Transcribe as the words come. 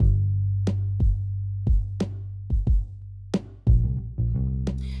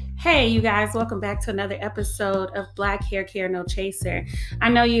Hey, you guys, welcome back to another episode of Black Hair Care No Chaser. I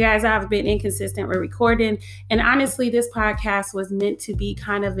know you guys have been inconsistent with recording, and honestly, this podcast was meant to be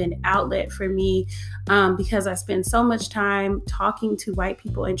kind of an outlet for me because I spend so much time talking to white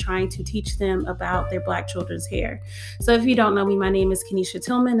people and trying to teach them about their Black children's hair. So if you don't know me, my name is Kenesha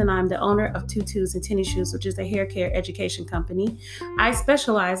Tillman, and I'm the owner of Tutus and Tennis Shoes, which is a hair care education company. I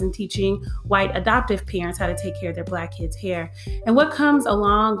specialize in teaching white adoptive parents how to take care of their Black kids' hair. And what comes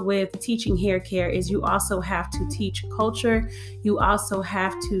along with teaching hair care is you also have to teach culture. You also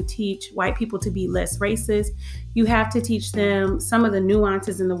have to teach white people to be less racist. You have to teach them some of the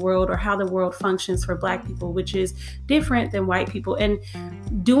nuances in the world or how the world functions for Black people, which is different than white people. And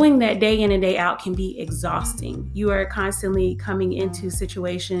doing that day in and day out can be exhausting. You are constantly coming into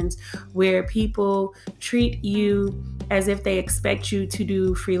situations where people treat you as if they expect you to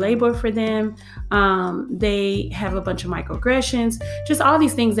do free labor for them. They have a bunch of microaggressions, just all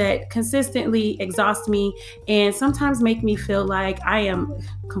these things that consistently exhaust me and sometimes make me feel like I am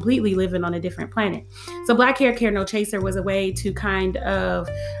completely living on a different planet. So Black Hair Care No Chaser was a way to kind of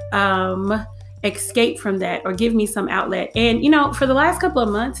escape from that or give me some outlet. And, for the last couple of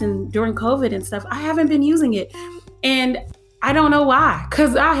months and during COVID and stuff, I haven't been using it. And I don't know why,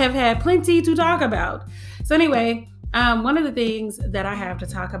 because I have had plenty to talk about. So anyway, one of the things that I have to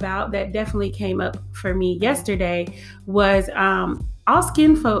talk about that definitely came up for me yesterday was all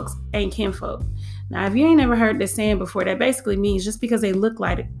skin folks ain't kinfolk. Now, if you ain't never heard this saying before, that basically means just because they look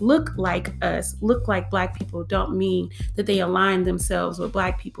like us, look like Black people, don't mean that they align themselves with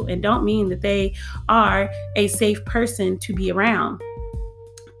Black people, and don't mean that they are a safe person to be around.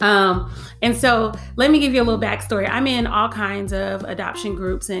 And so let me give you a little backstory. I'm in all kinds of adoption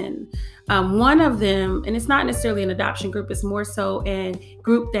groups, and one of them, and it's not necessarily an adoption group, it's more so a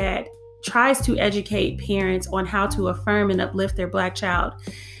group that tries to educate parents on how to affirm and uplift their Black child.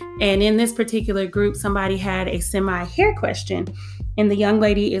 And in this particular group, somebody had a semi-hair question. And the young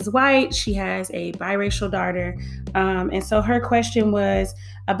lady is white. She has a biracial daughter. And so her question was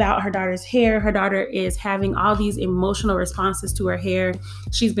about her daughter's hair. Her daughter is having all these emotional responses to her hair.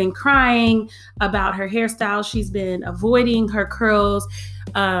 She's been crying about her hairstyle. She's been avoiding her curls.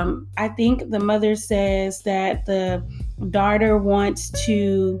 I think the mother says that the daughter wants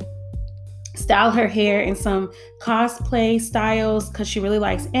to style her hair in some cosplay styles because she really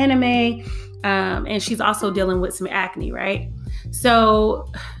likes anime. And she's also dealing with some acne, right?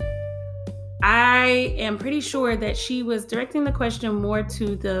 So I am pretty sure that she was directing the question more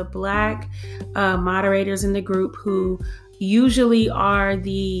to the Black moderators in the group, who usually are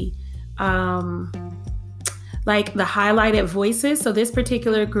the the highlighted voices. So this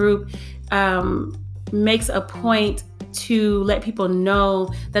particular group makes a point to let people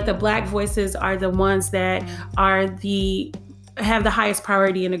know that the Black voices are the ones that have the highest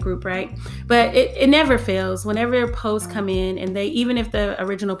priority in the group, right? But it never fails. Whenever posts come in, and even if the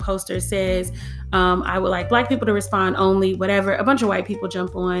original poster says, I would like Black people to respond only, whatever, a bunch of white people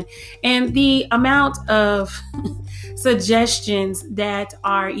jump on. And the amount of suggestions that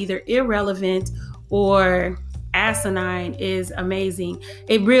are either irrelevant or asinine is amazing.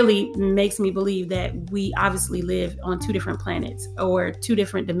 It really makes me believe that we obviously live on two different planets or two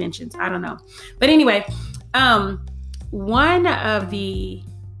different dimensions. I don't know. But anyway, one of the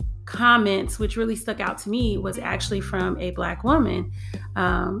comments which really stuck out to me was actually from a Black woman.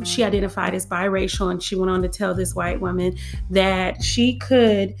 She identified as biracial, and she went on to tell this white woman that she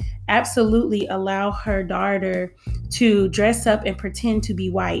could absolutely allow her daughter to dress up and pretend to be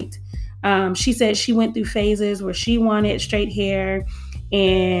white. She said she went through phases where she wanted straight hair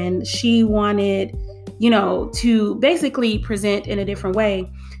and she wanted, to basically present in a different way.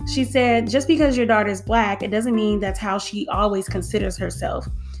 She said, just because your daughter's Black, it doesn't mean that's how she always considers herself.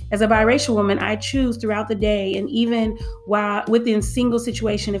 As a biracial woman, I choose throughout the day, and even while within single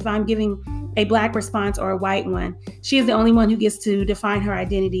situation, if I'm giving a Black response or a white one, she is the only one who gets to define her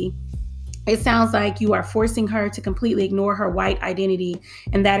identity. It sounds like you are forcing her to completely ignore her white identity,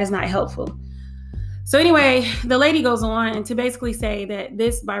 and that is not helpful. So anyway, the lady goes on to basically say that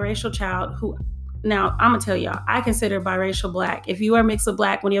this biracial child, who, now I'm gonna tell y'all, I consider biracial Black. If you are mixed with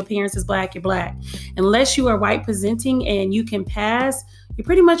Black, when your appearance is Black, you're Black. Unless you are white presenting and you can pass, you're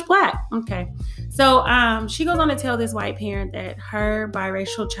pretty much Black. Okay. So she goes on to tell this white parent that her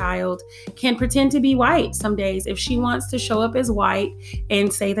biracial child can pretend to be white some days. If she wants to show up as white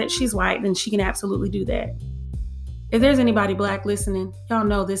and say that she's white, then she can absolutely do that. If there's anybody Black listening, y'all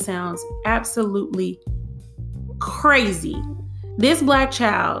know this sounds absolutely crazy. This Black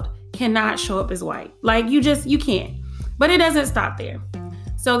child cannot show up as white. Like, you can't. But it doesn't stop there.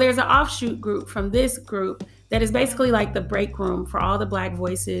 So there's an offshoot group from this group that is basically like the break room for all the Black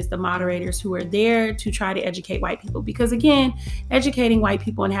voices, the moderators who are there to try to educate white people. Because again, educating white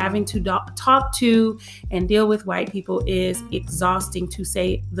people and having to talk to and deal with white people is exhausting, to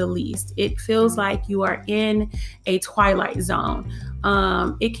say the least. It feels like you are in a twilight zone.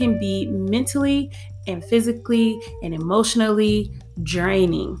 It can be mentally and physically and emotionally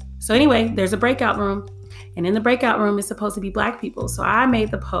draining. So anyway, there's a breakout room. And in the breakout room is supposed to be Black people. So I made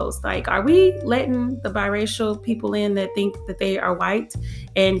the post, like, are we letting the biracial people in that think that they are white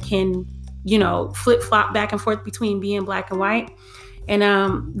and can, flip-flop back and forth between being Black and white? And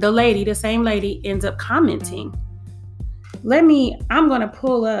the same lady ends up commenting. I'm going to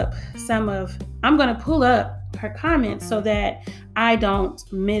pull up her comments so that I don't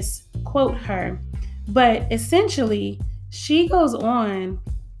misquote her. But essentially, she goes on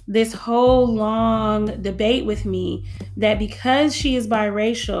this whole long debate with me that because she is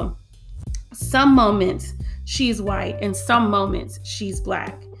biracial, some moments she's white and some moments she's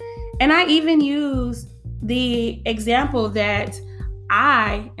Black. And I even use the example that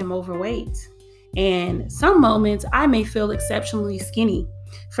I am overweight, and some moments I may feel exceptionally skinny.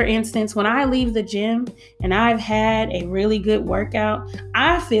 For instance, when I leave the gym and I've had a really good workout,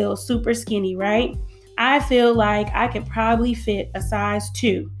 I feel super skinny, right? I feel like I could probably fit a size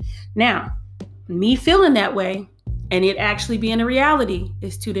 2. Now, me feeling that way and it actually being a reality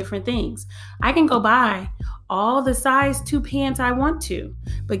is two different things. I can go buy all the size 2 pants I want to,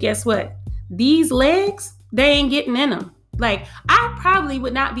 but guess what? These legs, they ain't getting in them. Like, I probably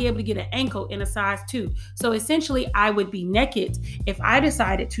would not be able to get an ankle in a size 2. So essentially, I would be naked if I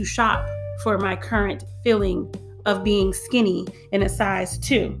decided to shop for my current feeling of being skinny in a size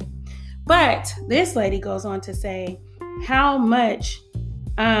 2. But this lady goes on to say how much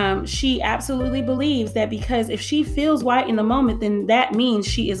she absolutely believes that because if she feels white in the moment, then that means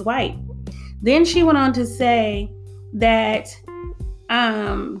she is white. Then she went on to say that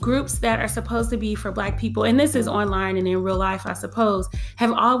groups that are supposed to be for Black people, and this is online and in real life, I suppose,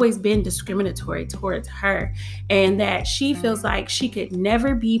 have always been discriminatory towards her, and that she feels like she could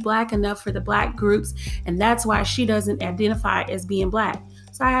never be Black enough for the Black groups, and that's why she doesn't identify as being Black.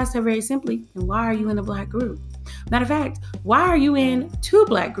 So I asked her very simply, and why are you in a Black group? Matter of fact, why are you in 2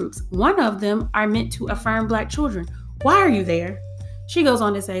 Black groups? One of them are meant to affirm Black children. Why are you there? She goes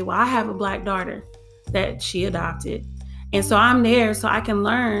on to say, well, I have a Black daughter that she adopted. And so I'm there so I can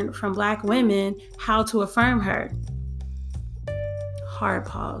learn from Black women how to affirm her. Hard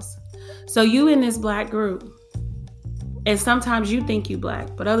pause. So you in this Black group, and sometimes you think you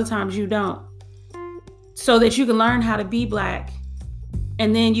Black, but other times you don't. So that you can learn how to be Black.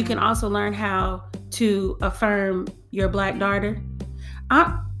 And then you can also learn how to affirm your Black daughter.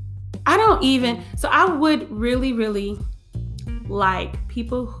 I would really, really like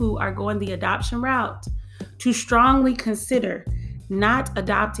people who are going the adoption route to strongly consider not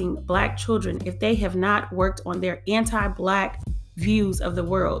adopting Black children if they have not worked on their anti-Black views of the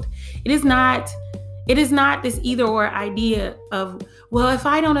world. It is not this either or idea of, well, if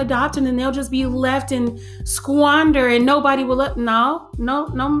I don't adopt them, then they'll just be left and squander and nobody will let. No,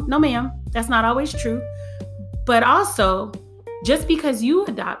 ma'am. That's not always true. But also, just because you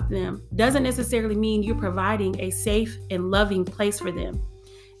adopt them doesn't necessarily mean you're providing a safe and loving place for them.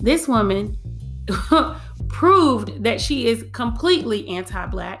 This woman proved that she is completely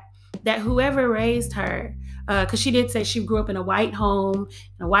anti-Black, that whoever raised her, because she did say she grew up in a white home,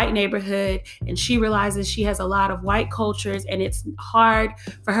 in a white neighborhood, and she realizes she has a lot of white cultures, and it's hard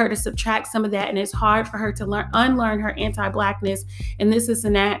for her to subtract some of that, and it's hard for her to unlearn her anti-Blackness, and this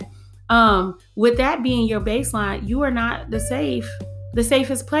and that. With that being your baseline, you are not the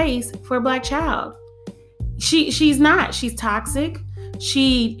safest place for a Black child. She's not. She's toxic.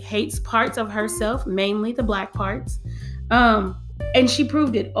 She hates parts of herself, mainly the Black parts. And she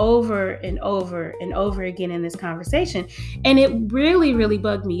proved it over and over and over again in this conversation. And it really, really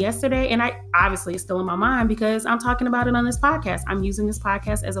bugged me yesterday. And obviously it's still in my mind because I'm talking about it on this podcast. I'm using this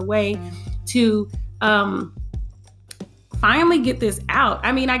podcast as a way to finally get this out.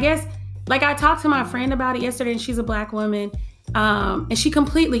 I mean, I guess, like, I talked to my friend about it yesterday, and she's a Black woman. And she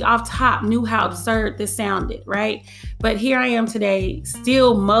completely off top knew how absurd this sounded, right? But here I am today,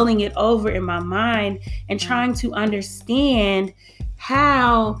 still mulling it over in my mind and trying to understand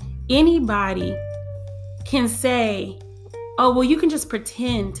how anybody can say, oh, well, you can just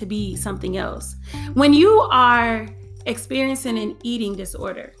pretend to be something else. When you are experiencing an eating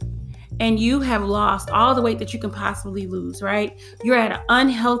disorder and you have lost all the weight that you can possibly lose, right? You're at an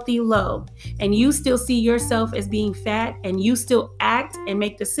unhealthy low and you still see yourself as being fat, and you still act and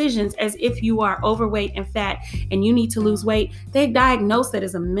make decisions as if you are overweight and fat and you need to lose weight. They diagnose that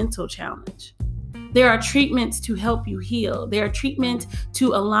as a mental challenge. There are treatments to help you heal. There are treatments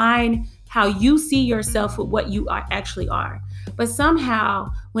to align how you see yourself with what you actually are. But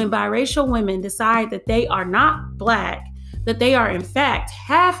somehow, when biracial women decide that they are not Black, that they are in fact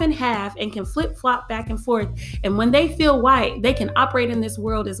half and half and can flip-flop back and forth, and when they feel white, they can operate in this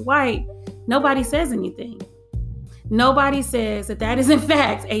world as white, nobody says anything. Nobody says that that is in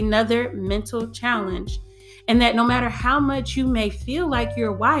fact another mental challenge, and that no matter how much you may feel like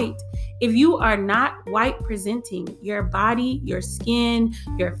you're white, if you are not white presenting, your body, your skin,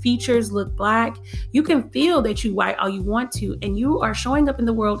 your features look Black, you can feel that you white all you want to, and you are showing up in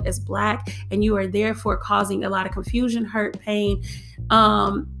the world as Black, and you are therefore causing a lot of confusion, hurt, pain,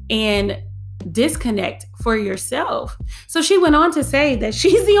 and disconnect for yourself. So she went on to say that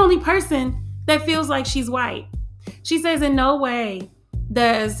she's the only person that feels like she's white. She says in no way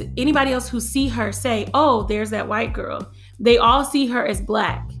does anybody else who see her say, oh, there's that white girl. They all see her as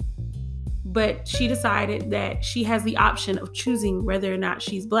Black. But she decided that she has the option of choosing whether or not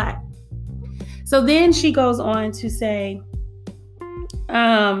she's Black. So then she goes on to say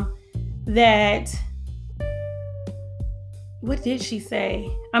that, what did she say?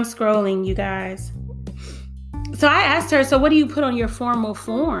 I'm scrolling, you guys. So I asked her, so what do you put on your formal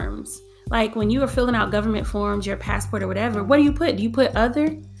forms? Like when you are filling out government forms, your passport or whatever, what do you put? Do you put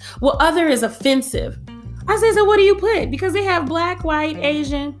other? Well, other is offensive. I said, so what do you put? Because they have Black, white,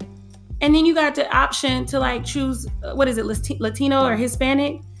 Asian, and then you got the option to like choose, what is it, Latino or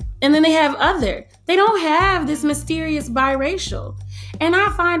Hispanic? And then they have other. They don't have this mysterious biracial. And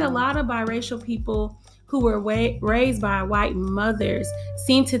I find a lot of biracial people who were raised by white mothers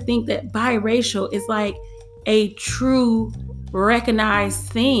seem to think that biracial is like a true recognized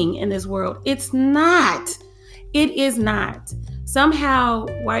thing in this world. It's not. It is not. Somehow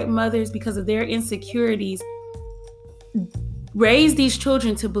white mothers, because of their insecurities, raise these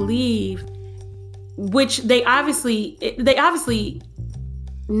children to believe, which they obviously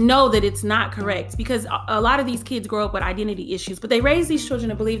know that it's not correct, because a lot of these kids grow up with identity issues, but they raise these children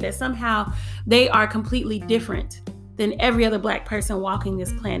to believe that somehow they are completely different than every other Black person walking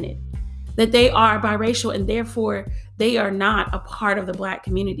this planet, that they are biracial and therefore they are not a part of the Black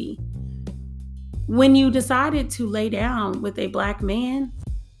community. When you decided to lay down with a Black man,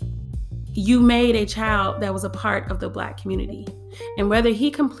 you made a child that was a part of the Black community. And whether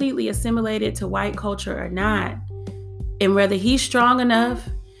he completely assimilated to white culture or not, and whether he's strong enough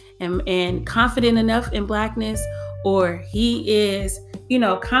and confident enough in Blackness, or he is,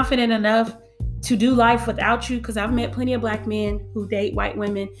 confident enough to do life without you, because I've met plenty of Black men who date white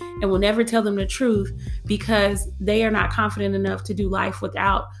women and will never tell them the truth because they are not confident enough to do life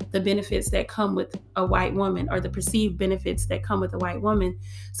without the benefits that come with a white woman, or the perceived benefits that come with a white woman.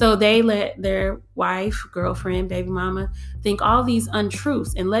 So they let their wife, girlfriend, baby mama think all these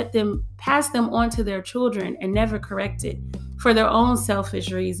untruths and let them pass them on to their children and never correct it for their own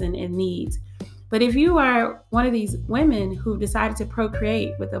selfish reason and needs. But if you are one of these women who decided to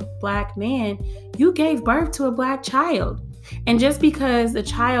procreate with a Black man, you gave birth to a Black child. And just because the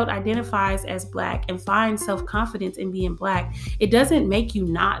child identifies as Black and finds self-confidence in being Black, it doesn't make you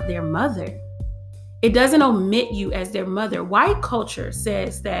not their mother. It doesn't omit you as their mother. White culture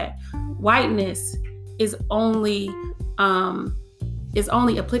says that whiteness is only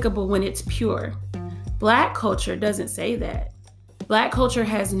applicable when it's pure. Black culture doesn't say that. Black culture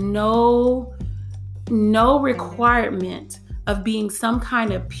has no requirement of being some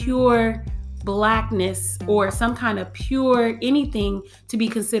kind of pure Blackness or some kind of pure anything to be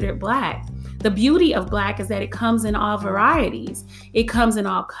considered Black. The beauty of Black is that it comes in all varieties. It comes in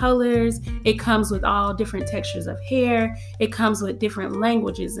all colors. It comes with all different textures of hair. It comes with different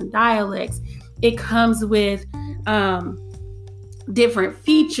languages and dialects. It comes with different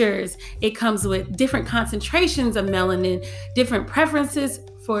features. It comes with different concentrations of melanin, different preferences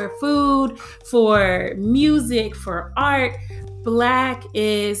for food, for music, for art. Black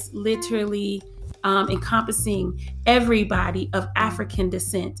is literally encompassing everybody of African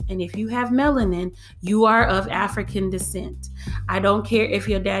descent. And if you have melanin, you are of African descent. I don't care if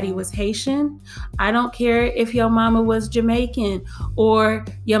your daddy was Haitian. I don't care if your mama was Jamaican, or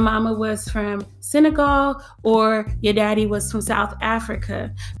your mama was from Senegal, or your daddy was from South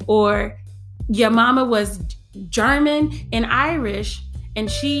Africa, or your mama was German and Irish, and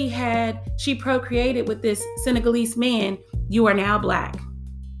she procreated with this Senegalese man. You are now Black.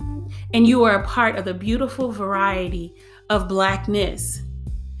 And you are a part of the beautiful variety of Blackness.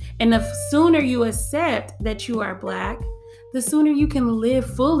 And the sooner you accept that you are Black, the sooner you can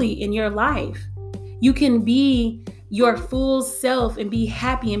live fully in your life. You can be your full self and be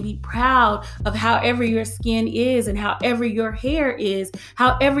happy and be proud of however your skin is and however your hair is,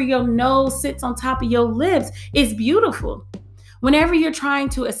 however your nose sits on top of your lips. It's beautiful. Whenever you're trying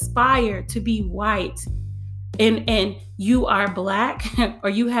to aspire to be white and you are Black or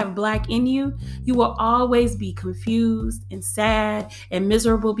you have Black in you, you will always be confused and sad and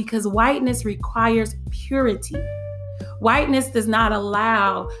miserable because whiteness requires purity. Whiteness does not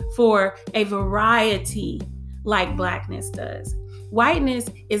allow for a variety like Blackness does. Whiteness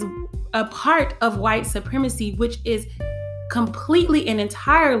is a part of white supremacy, which is completely and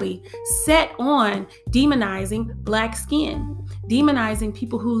entirely set on demonizing Black skin, demonizing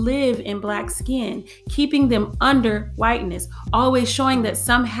people who live in Black skin, keeping them under whiteness, always showing that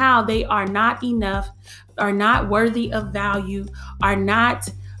somehow they are not enough, are not worthy of value, are not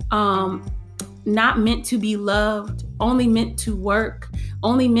meant to be loved, only meant to work,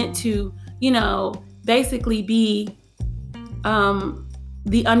 only meant to, basically be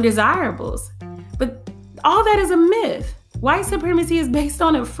the undesirables. But all that is a myth. White supremacy is based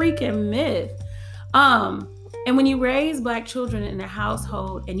on a freaking myth. And when you raise Black children in a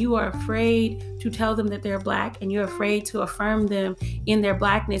household and you are afraid to tell them that they're Black and you're afraid to affirm them in their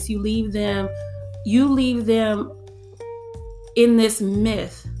Blackness, you leave them in this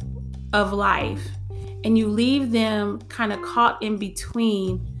myth of life, and you leave them kind of caught in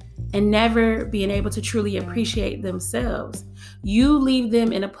between and never being able to truly appreciate themselves. You leave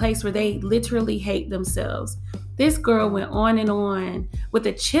them in a place where they literally hate themselves. This girl went on and on with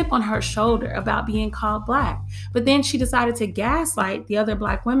a chip on her shoulder about being called Black. But then she decided to gaslight the other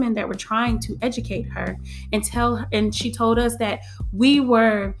Black women that were trying to educate her and she told us that we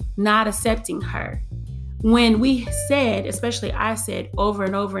were not accepting her. When we said, especially I said over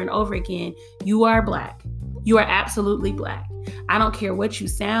and over and over again, you are Black. You are absolutely Black. I don't care what you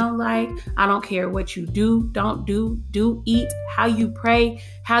sound like. I don't care what you don't do, eat, how you pray,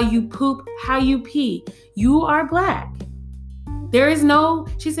 how you poop, how you pee. You are Black.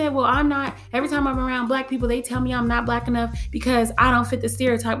 She said, well, I'm not, every time I'm around Black people, they tell me I'm not Black enough because I don't fit the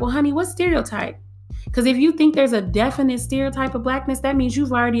stereotype. Well, honey, what stereotype? Because if you think there's a definite stereotype of Blackness, that means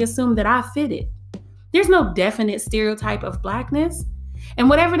you've already assumed that I fit it. There's no definite stereotype of Blackness. And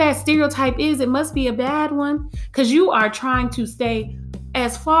whatever that stereotype is, it must be a bad one because you are trying to stay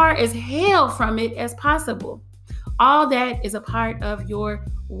as far as hell from it as possible. All that is a part of your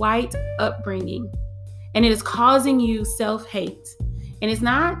white upbringing, and it is causing you self-hate. And it's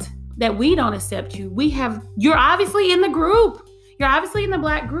not that we don't accept you. You're obviously in the group. You're obviously in the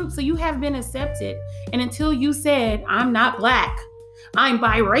Black group, so you have been accepted. And until you said, I'm not Black, I'm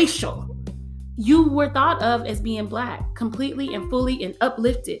biracial, you were thought of as being Black, completely and fully and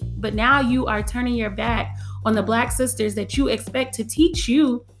uplifted. But now you are turning your back on the Black sisters that you expect to teach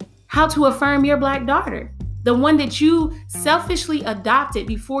you how to affirm your Black daughter. The one that you selfishly adopted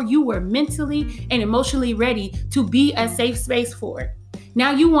before you were mentally and emotionally ready to be a safe space for it.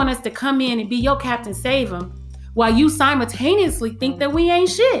 Now you want us to come in and be your Captain Save 'em while you simultaneously think that we ain't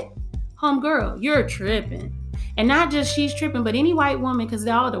shit. Homegirl, you're tripping. And not just she's tripping, but any white woman, because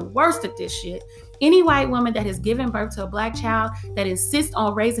they're all the worst at this shit. Any white woman that has given birth to a Black child that insists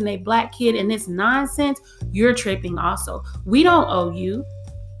on raising a Black kid in this nonsense, you're tripping also. We don't owe you.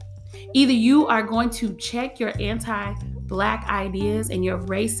 Either you are going to check your anti-Black ideas and your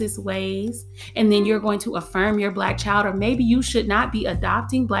racist ways, and then you're going to affirm your Black child, or maybe you should not be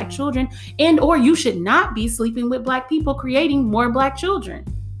adopting Black children, or you should not be sleeping with Black people, creating more Black children.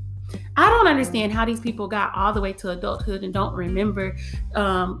 I don't understand how these people got all the way to adulthood and don't remember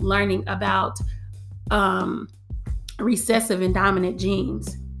learning about recessive and dominant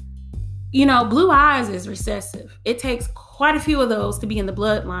genes. Blue eyes is recessive. It takes quite a few of those to be in the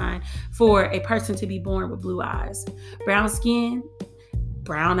bloodline for a person to be born with blue eyes. Brown skin,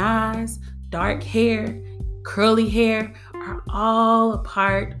 brown eyes, dark hair, curly hair are all a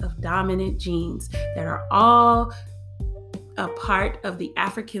part of dominant genes that are all a part of the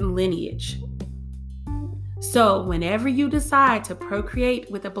African lineage. So whenever you decide to procreate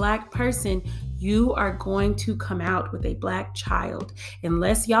with a Black person, you are going to come out with a Black child.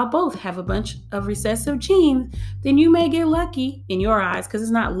 Unless y'all both have a bunch of recessive genes, then you may get lucky in your eyes, because it's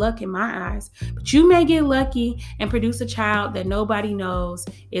not luck in my eyes, but you may get lucky and produce a child that nobody knows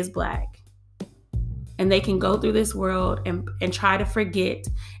is Black. And they can go through this world and try to forget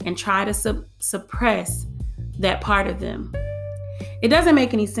and try to suppress that part of them. It doesn't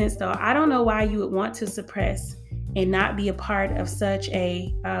make any sense, though. I don't know why you would want to suppress and not be a part of such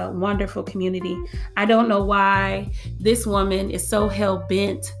a wonderful community. I don't know why this woman is so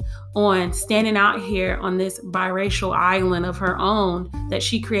hell-bent on standing out here on this biracial island of her own that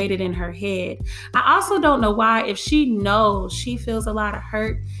she created in her head. I also don't know why, if she knows she feels a lot of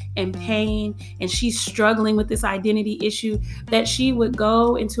hurt and pain and she's struggling with this identity issue, that she would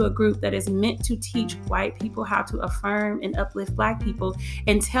go into a group that is meant to teach white people how to affirm and uplift Black people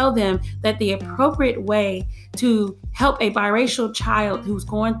and tell them that the appropriate way to help a biracial child who's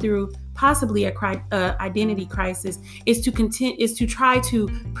going through possibly a identity crisis is to try to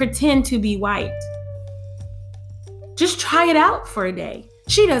pretend to be white. Just try it out for a day.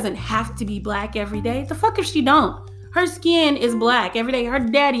 She doesn't have to be Black every day. The fuck if she don't? Her skin is Black every day. Her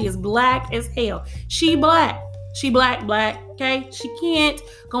daddy is Black as hell. She Black. She black, okay? She can't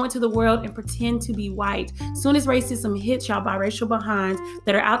go into the world and pretend to be white. Soon as racism hits y'all biracial behinds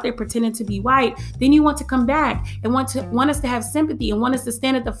that are out there pretending to be white, then you want to come back and want us to have sympathy and want us to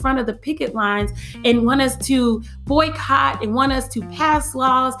stand at the front of the picket lines and want us to boycott and want us to pass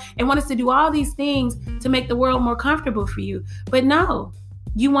laws and want us to do all these things to make the world more comfortable for you. But no,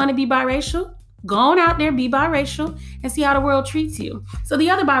 you want to be biracial? Go on out there, be biracial, and see how the world treats you. So the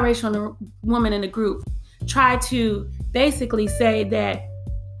other biracial woman in the group tried to basically say that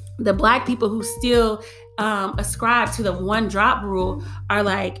the Black people who still ascribe to the one drop rule are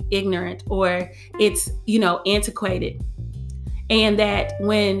like ignorant or it's, antiquated. And that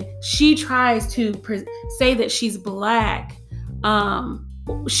when she tries to say that she's Black,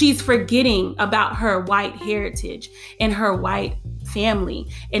 she's forgetting about her white heritage and her white family.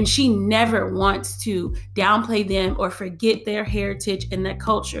 And she never wants to downplay them or forget their heritage and their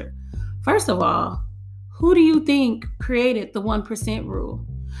culture. First of all, who do you think created the 1% rule?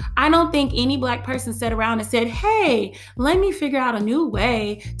 I don't think any Black person sat around and said, hey, let me figure out a new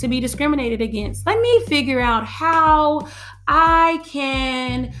way to be discriminated against. Let me figure out how I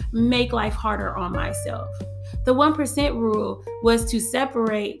can make life harder on myself. The 1% rule was to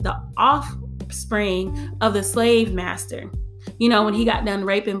separate the offspring of the slave master. When he got done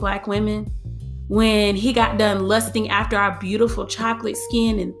raping Black women, when he got done lusting after our beautiful chocolate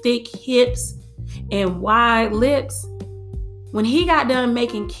skin and thick hips and wide lips, when he got done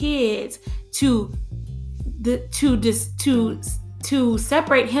making kids to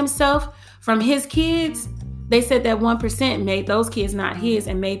separate himself from his kids, they said that 1% made those kids not his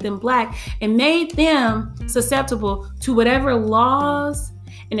and made them Black and made them susceptible to whatever laws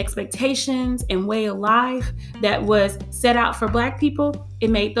and expectations and way of life that was set out for Black people. It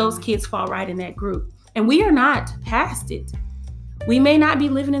made those kids fall right in that group. And we are not past it. We may not be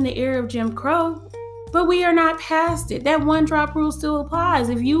living in the era of Jim Crow, but we are not past it. That one drop rule still applies.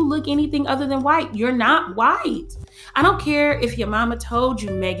 If you look anything other than white, you're not white. I don't care if your mama told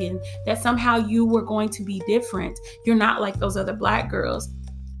you, Megan, that somehow you were going to be different. You're not like those other Black girls.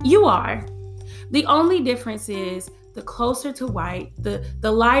 You are. The only difference is the closer to white,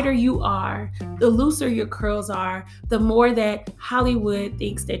 the lighter you are, the looser your curls are, the more that Hollywood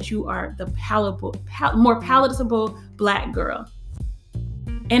thinks that you are the more palatable Black girl.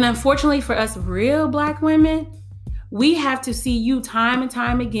 And unfortunately for us real Black women, we have to see you time and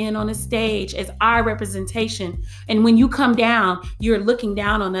time again on the stage as our representation. And when you come down, you're looking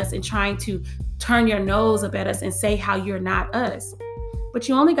down on us and trying to turn your nose up at us and say how you're not us. But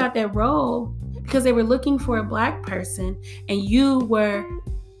you only got that role because they were looking for a Black person and you were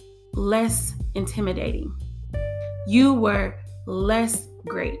less intimidating. You were less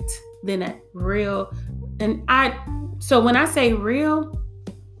great than a real. So when I say real,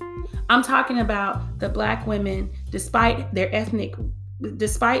 I'm talking about the Black women, despite their ethnic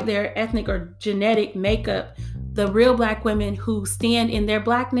or genetic makeup, the real Black women who stand in their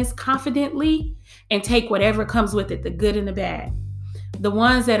Blackness confidently and take whatever comes with it, the good and the bad. The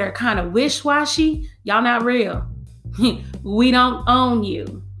ones that are kind of wish-washy, y'all not real. We don't own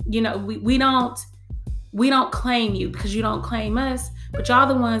you. We don't claim you because you don't claim us, but y'all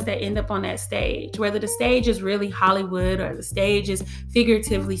the ones that end up on that stage. Whether the stage is really Hollywood or the stage is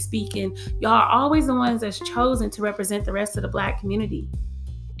figuratively speaking, y'all are always the ones that's chosen to represent the rest of the Black community.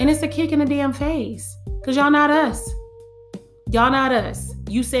 And it's a kick in the damn face because y'all not us. Y'all not us.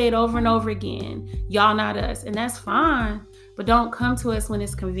 You say it over and over again. Y'all not us. And that's fine. But don't come to us when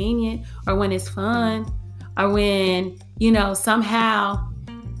it's convenient or when it's fun or when, somehow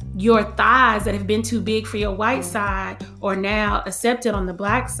your thighs that have been too big for your white side are now accepted on the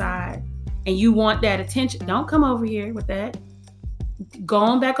Black side and you want that attention. Don't come over here with that. Go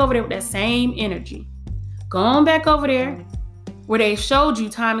on back over there with that same energy. Go on back over there where they showed you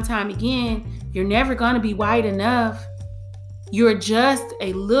time and time again, you're never going to be white enough. You're just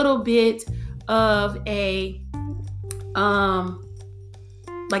a little bit of a,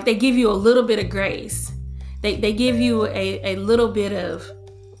 like they give you a little bit of grace. They give you a little bit of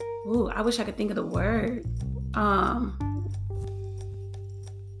Ooh, I wish I could think of the word.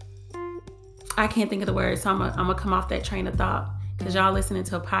 I can't think of the word, so I'm gonna come off that train of thought, because y'all listening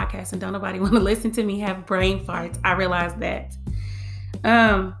to a podcast and don't nobody want to listen to me have brain farts. I realize that.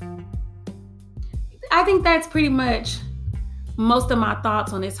 I think that's pretty much most of my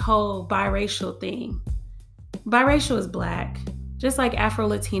thoughts on this whole biracial thing. Biracial is Black. Just like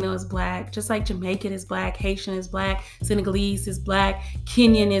Afro-Latino is Black, just like Jamaican is Black, Haitian is Black, Senegalese is Black,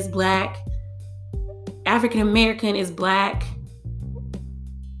 Kenyan is Black, African-American is Black,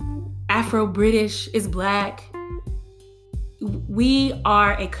 Afro-British is Black. We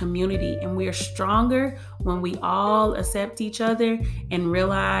are a community, and we are stronger when we all accept each other and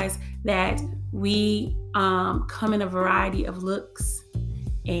realize that we come in a variety of looks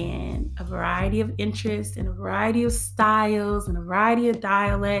and a variety of interests and a variety of styles and a variety of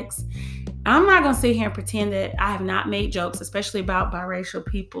dialects. I'm not going to sit here and pretend that I have not made jokes, especially about biracial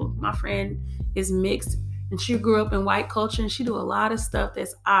people. My friend is mixed and she grew up in white culture, and she do a lot of stuff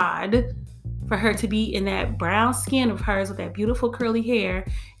that's odd for her to be in that brown skin of hers with that beautiful curly hair.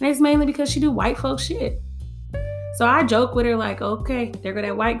 And it's mainly because she do white folk shit. So I joke with her like, okay, there go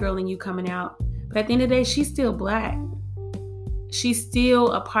that white girl in you coming out. But at the end of the day, she's still Black. She's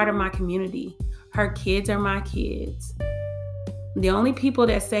still a part of my community. Her kids are my kids. The only people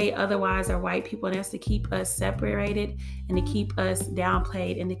that say otherwise are white people, and that's to keep us separated and to keep us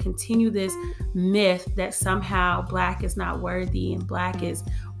downplayed and to continue this myth that somehow Black is not worthy and Black is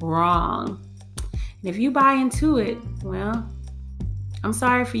wrong. And if you buy into it, well, I'm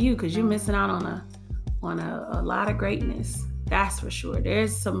sorry for you, because you're missing out on a lot of greatness. That's for sure.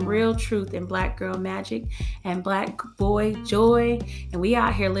 There's some real truth in Black girl magic and Black boy joy, and we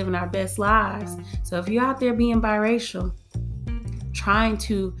out here living our best lives. So if you're out there being biracial, trying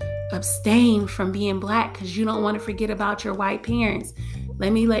to abstain from being Black because you don't want to forget about your white parents,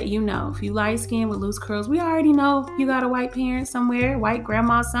 let me let you know. If you light skin with loose curls, we already know you got a white parent somewhere, white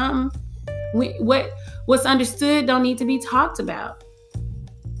grandma, something. What's understood don't need to be talked about.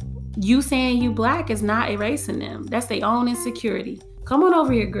 You saying you Black is not erasing them. That's their own insecurity. Come on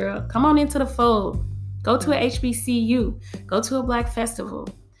over here, girl. Come on into the fold. Go to a HBCU. Go to a Black festival.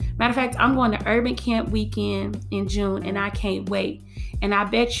 Matter of fact, I'm going to Urban Camp Weekend in June, and I can't wait. And I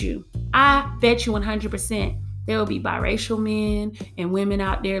bet you 100% there will be biracial men and women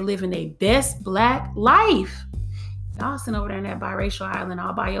out there living their best Black life. Y'all sitting over there in that biracial island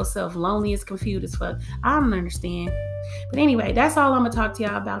all by yourself, lonely as confused as fuck. I don't understand. But anyway, that's all I'm going to talk to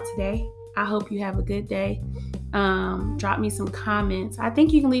y'all about today. I hope you have a good day. Drop me some comments. I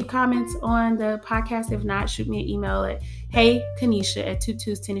think you can leave comments on the podcast. If not, shoot me an email at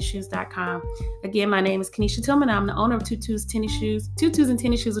heykanisha@tutustenisshoes.com. Again, my name is Kanisha Tillman. I'm the owner of Tutus Tennis Shoes. Tutus and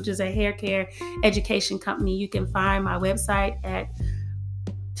Tennis Shoes, which is a hair care education company. You can find my website at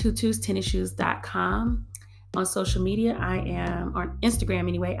tutustennisshoes.com. On social media, I am on Instagram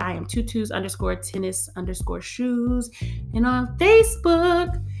anyway. I am tutus_tennis_shoes. And on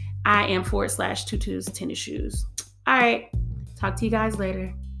Facebook, I am /Tutus Tennis Shoes. All right. Talk to you guys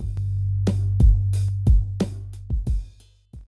later.